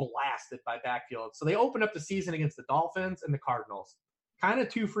just blasted by backfield. So they opened up the season against the Dolphins and the Cardinals. Kind of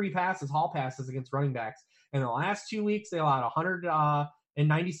 2 free passes, hall passes against running backs. And in the last 2 weeks, they allowed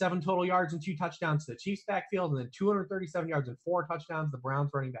 197 total yards and 2 touchdowns to the Chiefs backfield, and then 237 yards and 4 touchdowns to the Browns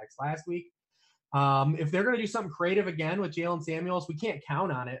running backs last week. If they're going to do something creative again with Jalen Samuels, we can't count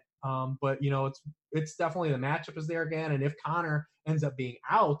on it. But it's definitely the matchup is there again. And if Connor ends up being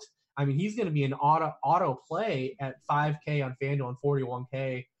out, I mean, he's going to be an auto play at $5K on FanDuel and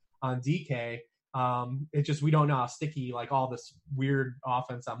 $41K on DK. It's just, we don't know how sticky like all this weird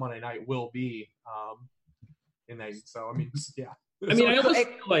offense on Monday night will be. In that, so I mean, yeah. I mean, I almost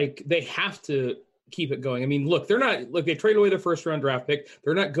feel like they have to keep it going. I mean, look, they traded away their first round draft pick.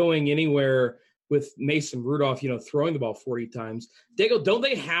 They're not going anywhere with Mason Rudolph, throwing the ball 40 times. Dago, don't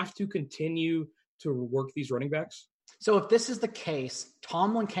they have to continue to work these running backs? So if this is the case,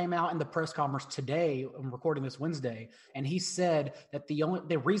 Tomlin came out in the press conference today, I'm recording this Wednesday, and he said that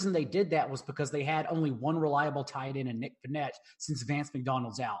the reason they did that was because they had only one reliable tight end in Nick Vannett since Vance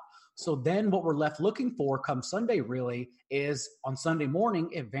McDonald's out. So then what we're left looking for come Sunday really is on Sunday morning,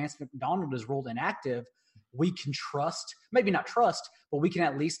 if Vance McDonald is ruled inactive, we can trust, maybe not trust, but we can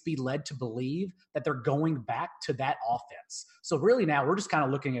at least be led to believe that they're going back to that offense. So really now we're just kind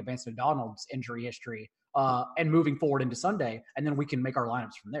of looking at Vance McDonald's injury history and moving forward into Sunday, and then we can make our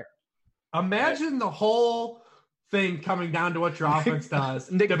lineups from there. Imagine the whole thing coming down to what your offense does,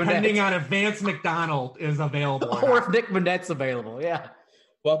 depending on if Vance McDonald is available. Or if Nick Vannett's available, yeah.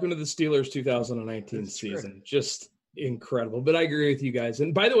 Welcome to the Steelers 2019 season. Just incredible. But I agree with you guys.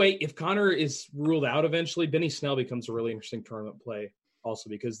 And by the way, if Connor is ruled out eventually, Benny Snell becomes a really interesting tournament play also,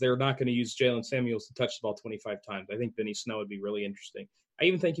 because they're not going to use Jalen Samuels to touch the ball 25 times. I think Benny Snell would be really interesting. I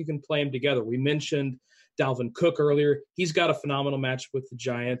even think you can play them together. We mentioned Dalvin Cook earlier. He's got a phenomenal match with the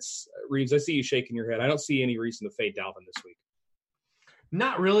Giants. Reeves, I see you shaking your head. I don't see any reason to fade Dalvin this week.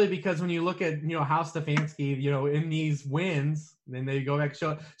 Not really, because when you look at, how Stefanski, in these wins, then they go back to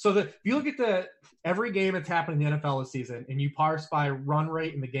show. So if you look at every game that's happened in the NFL this season and you parse by run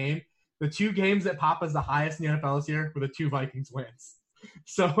rate in the game, the two games that pop as the highest in the NFL this year were the two Vikings wins.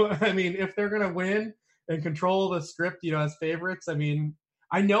 So, I mean, if they're going to win and control the script, as favorites, I mean,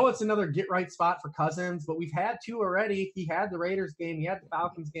 I know it's another get-right spot for Cousins, but we've had two already. He had the Raiders game. He had the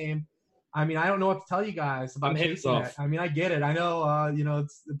Falcons game. I mean, I don't know what to tell you guys about chasing it. I mean, I get it. I know,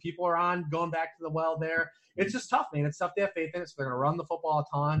 it's the people are on going back to the well there. It's just tough, man. It's tough to have faith in it. So they're going to run the football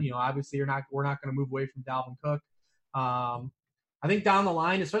a ton. Obviously, we're not going to move away from Dalvin Cook. I think down the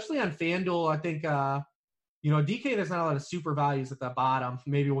line, especially on FanDuel, I think DK, there's not a lot of super values at the bottom.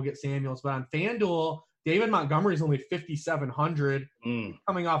 Maybe we'll get Samuels, but on FanDuel, David Montgomery is only 5,700,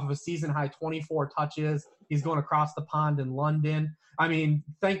 coming off of a season high 24 touches. He's going across the pond in London. I mean,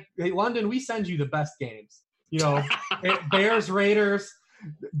 London, we send you the best games. Bears, Raiders.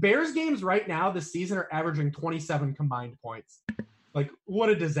 Bears games right now this season are averaging 27 combined points. Like, what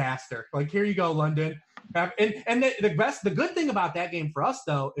a disaster. Like, here you go, London. And the good thing about that game for us,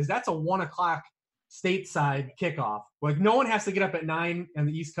 though, is that's a 1:00 stateside kickoff. Like, no one has to get up at 9 on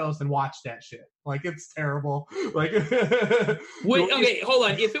the East Coast and watch that shit. Like, it's terrible. Like, wait, okay, hold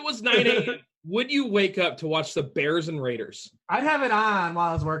on. If it was 9 a.m., would you wake up to watch the Bears and Raiders? I'd have it on while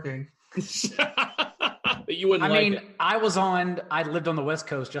I was working. But you wouldn't like it. I lived on the West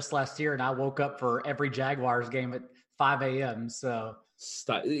Coast just last year, and I woke up for every Jaguars game at 5 a.m. So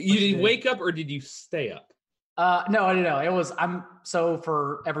you did wake up or did you stay up? No. So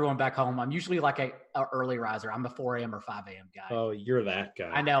for everyone back home, I'm usually like a early riser. I'm a 4 a.m. or 5 a.m. guy. Oh, you're that guy.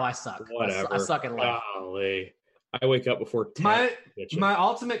 I know, I suck. Whatever. I suck at life. Golly. I wake up before 10. My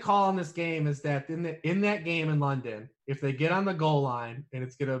ultimate call on this game is that in that game in London, if they get on the goal line, and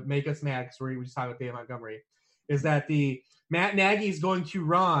it's going to make us mad because we just talked about David Montgomery, is that Matt Nagy is going to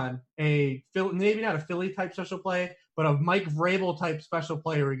run maybe not a Philly type special play, but a Mike Vrabel type special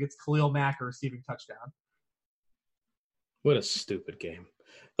play where he gets Khalil Mack a receiving touchdown. What a stupid game.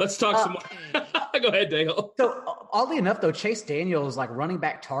 Let's talk some more. Go ahead, Dale. So, oddly enough, though, Chase Daniels' running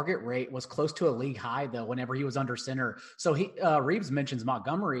back target rate was close to a league high, though, whenever he was under center. So Reeves mentions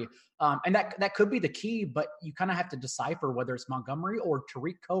Montgomery, and that could be the key, but you kind of have to decipher whether it's Montgomery or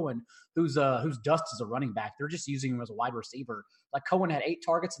Tariq Cohen, who's dust as a running back. They're just using him as a wide receiver. Like, Cohen had 8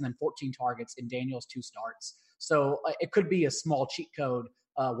 targets and then 14 targets in Daniels' 2 starts. So it could be a small cheat code,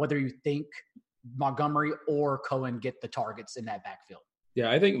 whether you think Montgomery or Cohen get the targets in that backfield. Yeah,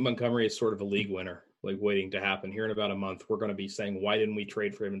 I think Montgomery is sort of a league winner, like waiting to happen. Here in about a month, we're going to be saying, why didn't we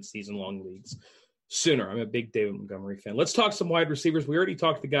trade for him in season-long leagues sooner? I'm a big David Montgomery fan. Let's talk some wide receivers. We already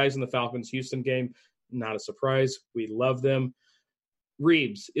talked to the guys in the Falcons-Houston game. Not a surprise. We love them.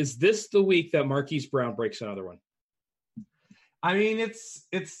 Reeves, is this the week that Marquise Brown breaks another one? I mean,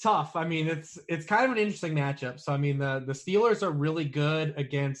 it's tough. I mean, it's kind of an interesting matchup. So, I mean, the Steelers are really good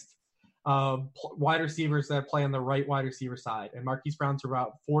against wide receivers that play on the right wide receiver side, and Marquise Brown's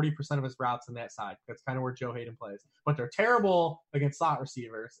about 40% of his routes on that side. That's kind of where Joe Hayden plays. But they're terrible against slot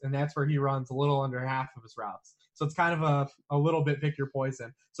receivers, and that's where he runs a little under half of his routes. So it's kind of a little bit pick your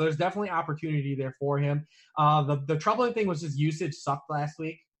poison. So there's definitely opportunity there for him. The troubling thing was his usage sucked last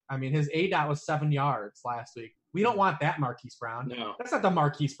week. I mean, his ADOT was 7 yards last week. We don't want that Marquise Brown. No. That's not the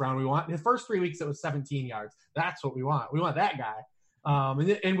Marquise Brown we want. His first 3 weeks, it was 17 yards. That's what we want. We want that guy.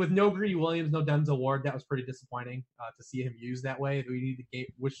 And with no Greedy Williams, no Denzel Ward, that was pretty disappointing to see him used that way. We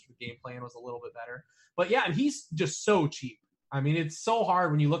wish the game plan was a little bit better. But yeah, and he's just so cheap. I mean, it's so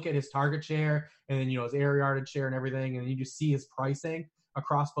hard when you look at his target share and then, his air yardage share and everything, and you just see his pricing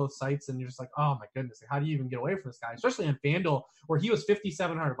across both sites, and you're just like, oh my goodness, how do you even get away from this guy? Especially on FanDuel, where he was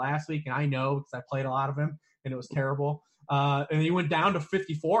 5,700 last week, and I know because I played a lot of him, and it was terrible. And he went down to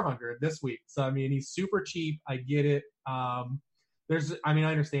 5,400 this week. So, I mean, he's super cheap. I get it. I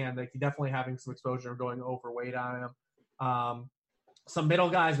understand, like, he's definitely having some exposure going overweight on him. Some middle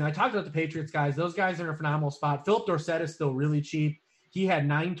guys, and I talked about the Patriots guys. Those guys are in a phenomenal spot. Philip Dorsett is still really cheap. He had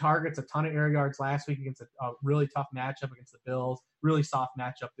 9 targets, a ton of air yards last week against a really tough matchup against the Bills. Really soft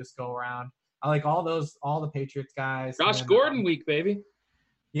matchup this go around. I like all the Patriots guys. Josh Gordon week, baby.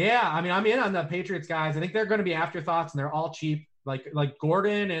 Yeah, I mean, I'm in on the Patriots guys. I think they're going to be afterthoughts, and they're all cheap. Like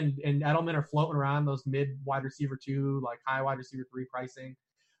Gordon and Edelman are floating around those mid wide receiver 2, like high wide receiver 3 pricing.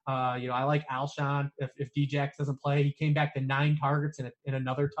 I like Alshon. If D-Jax doesn't play, he came back to 9 targets in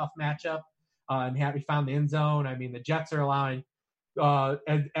another tough matchup, and he found the end zone. I mean, the Jets are allowing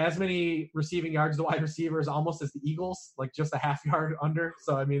as many receiving yards to wide receivers almost as the Eagles, like just a half yard under.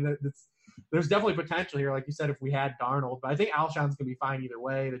 So, I mean, there's definitely potential here, like you said, if we had Darnold. But I think Alshon's going to be fine either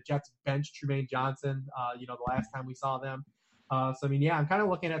way. The Jets benched Trumaine Johnson, the last time we saw them. So, I mean, yeah, I'm kind of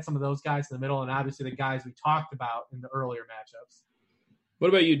looking at some of those guys in the middle and obviously the guys we talked about in the earlier matchups. What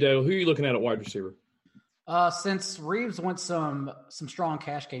about you, Dale? Who are you looking at wide receiver? Since Reeves wants some strong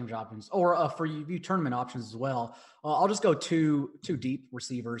cash game options, or for you tournament options as well, I'll just go two deep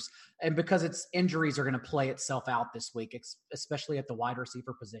receivers. And because its injuries are going to play itself out this week, especially at the wide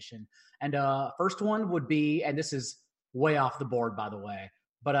receiver position. And first one would be, and this is way off the board, by the way,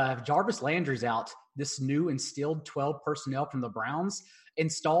 but if Jarvis Landry's out, this new instilled 12 personnel from the Browns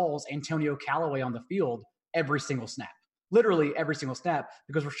installs Antonio Callaway on the field every single snap. Literally every single snap,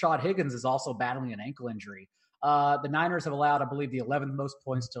 because Rashad Higgins is also battling an ankle injury. The Niners have allowed, I believe, the 11th most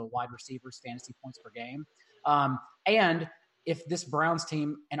points to wide receivers, fantasy points per game. And if this Browns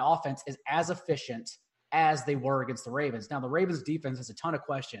team and offense is as efficient as they were against the Ravens. Now, the Ravens defense has a ton of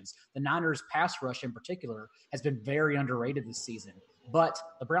questions. The Niners pass rush in particular has been very underrated this season. But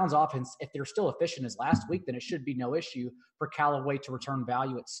the Browns offense, if they're still efficient as last week, then it should be no issue for Callaway to return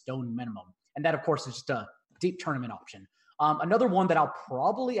value at stone minimum. And that, of course, is just a deep tournament option. Another one that I'll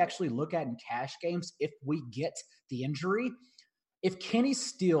probably actually look at in cash games if we get the injury, if Kenny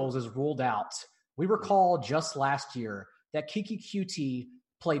Stills is ruled out, we recall just last year that Kiki QT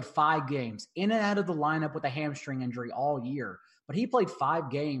played 5 games in and out of the lineup with a hamstring injury all year, but he played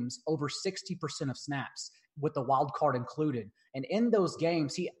 5 games over 60% of snaps with the wild card included. And in those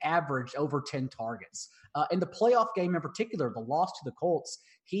games, he averaged over 10 targets. In the playoff game in particular, the loss to the Colts,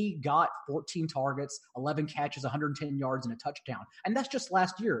 he got 14 targets, 11 catches, 110 yards, and a touchdown. And that's just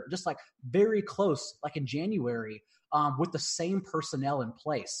last year, just like very close, like in January, with the same personnel in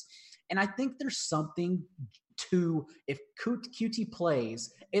place. And I think there's something to, if QT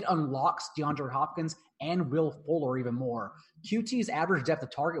plays, it unlocks DeAndre Hopkins and Will Fuller even more. QT's average depth of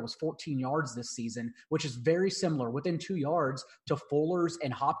target was 14 yards this season, which is very similar, within 2 yards, to Fuller's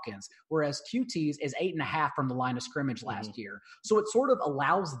and Hopkins, whereas QT's is 8.5 from the line of scrimmage last year. So it sort of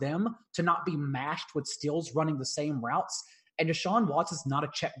allows them to not be mashed with Stills running the same routes. And Deshaun Watson's not a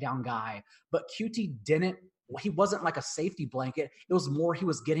check down guy, but QT he wasn't like a safety blanket. It was more he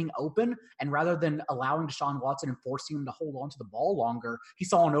was getting open, and rather than allowing Deshaun Watson and forcing him to hold on to the ball longer, he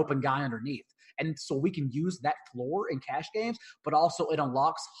saw an open guy underneath. And so we can use that floor in cash games, but also it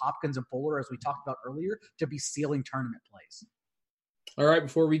unlocks Hopkins and Fuller, as we talked about earlier, to be ceiling tournament plays. All right,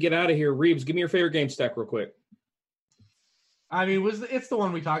 before we get out of here, Reeves, give me your favorite game stack real quick. I mean, it's the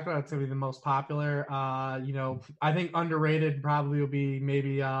one we talked about. It's going to be the most popular. I think underrated probably will be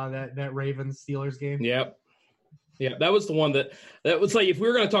maybe that Ravens-Steelers game. Yep. Yeah, that was the one that was like, if we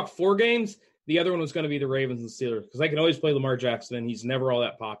were going to talk 4 games, the other one was going to be the Ravens and Steelers, because I can always play Lamar Jackson, and he's never all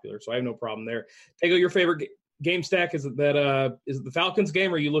that popular, so I have no problem there. Tego, your favorite game stack, is it the Falcons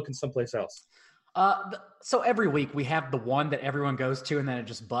game, or are you looking someplace else? So every week we have the one that everyone goes to, and then it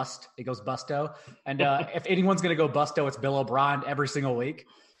just busts. It goes busto. And if anyone's going to go busto, it's Bill O'Brien every single week.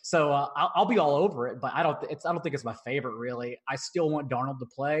 So I'll be all over it, but I don't think it's my favorite, really. I still want Darnold to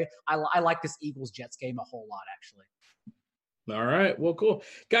play. I like this Eagles-Jets game a whole lot, actually. All right. Well, cool.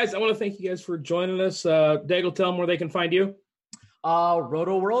 Guys, I want to thank you guys for joining us. Daigle, tell them where they can find you.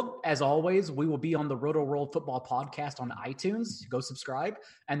 Roto World, as always, we will be on the Roto World Football Podcast on iTunes. Go subscribe.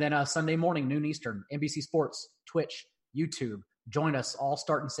 And then Sunday morning, noon Eastern, NBC Sports, Twitch, YouTube. Join us, all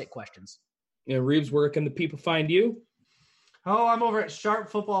start and sit questions. Yeah, Reeves, where can the people find you? Oh, I'm over at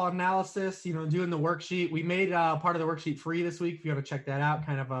Sharp Football Analysis, doing the worksheet. We made part of the worksheet free this week. If you want to check that out,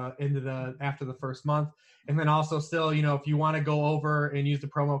 kind of after the first month. And then also still, if you want to go over and use the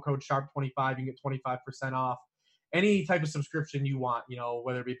promo code SHARP25, you can get 25% off any type of subscription you want,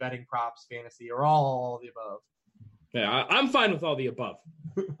 whether it be betting, props, fantasy, or all the above. Yeah, I'm fine with all the above.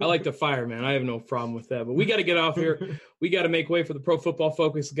 I like to fire, man. I have no problem with that. But we got to get off here. We got to make way for the Pro Football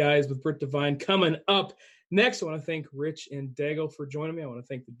Focus guys with Britt Devine coming up. Next, I want to thank Rich and Daigle for joining me. I want to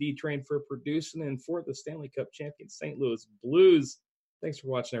thank the D-Train for producing, and for the Stanley Cup champion St. Louis Blues. Thanks for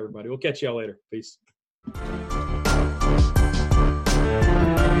watching, everybody. We'll catch y'all later. Peace.